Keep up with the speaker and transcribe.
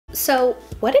So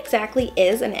what exactly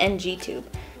is an NG tube?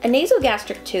 A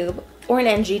nasogastric tube, or an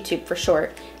NG tube for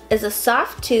short, is a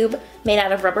soft tube made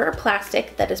out of rubber or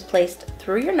plastic that is placed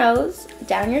through your nose,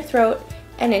 down your throat,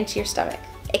 and into your stomach.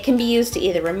 It can be used to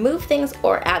either remove things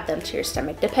or add them to your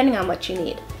stomach, depending on what you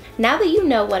need. Now that you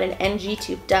know what an NG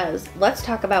tube does, let's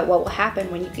talk about what will happen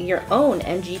when you get your own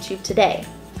NG tube today.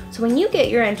 So when you get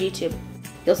your NG tube,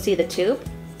 you'll see the tube,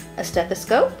 a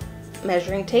stethoscope,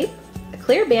 measuring tape, a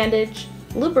clear bandage,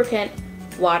 lubricant,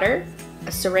 water,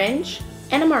 a syringe,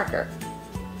 and a marker.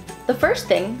 The first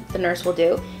thing the nurse will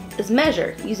do is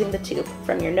measure using the tube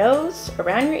from your nose,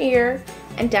 around your ear,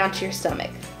 and down to your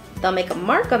stomach. They'll make a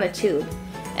mark on the tube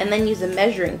and then use a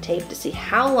measuring tape to see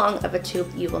how long of a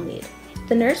tube you will need.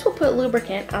 The nurse will put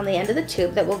lubricant on the end of the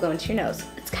tube that will go into your nose.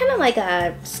 It's kind of like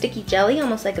a sticky jelly,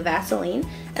 almost like a Vaseline,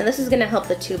 and this is going to help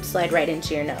the tube slide right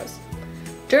into your nose.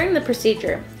 During the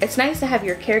procedure, it's nice to have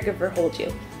your caregiver hold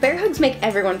you. Bear hugs make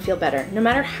everyone feel better, no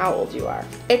matter how old you are.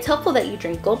 It's helpful that you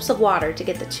drink gulps of water to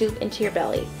get the tube into your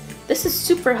belly. This is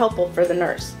super helpful for the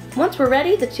nurse. Once we're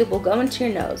ready, the tube will go into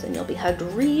your nose and you'll be hugged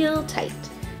real tight.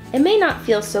 It may not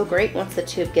feel so great once the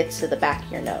tube gets to the back of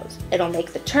your nose. It'll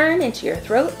make the turn into your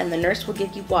throat and the nurse will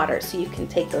give you water so you can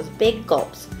take those big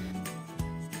gulps.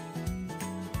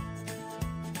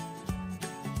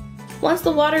 Once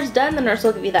the water's done, the nurse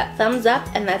will give you that thumbs up,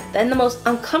 and then the most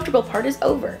uncomfortable part is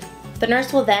over. The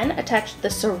nurse will then attach the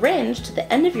syringe to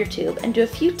the end of your tube and do a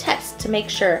few tests to make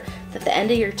sure that the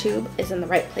end of your tube is in the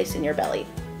right place in your belly.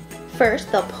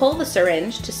 First, they'll pull the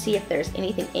syringe to see if there's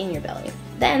anything in your belly.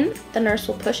 Then, the nurse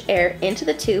will push air into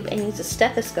the tube and use a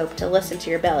stethoscope to listen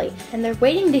to your belly. And they're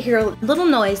waiting to hear a little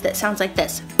noise that sounds like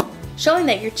this, showing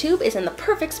that your tube is in the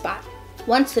perfect spot.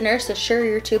 Once the nurse is sure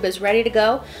your tube is ready to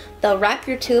go, they'll wrap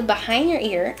your tube behind your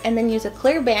ear and then use a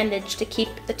clear bandage to keep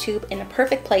the tube in a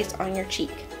perfect place on your cheek.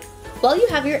 While you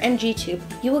have your NG tube,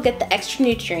 you will get the extra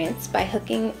nutrients by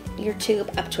hooking your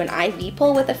tube up to an IV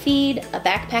pole with a feed, a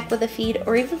backpack with a feed,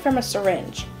 or even from a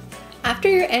syringe. After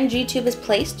your NG tube is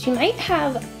placed, you might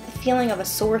have a feeling of a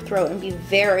sore throat and be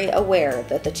very aware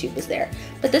that the tube is there.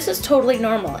 But this is totally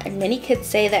normal, and many kids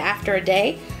say that after a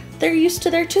day, they're used to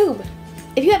their tube.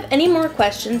 If you have any more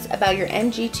questions about your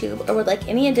NG tube or would like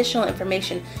any additional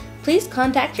information, please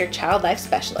contact your child life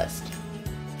specialist.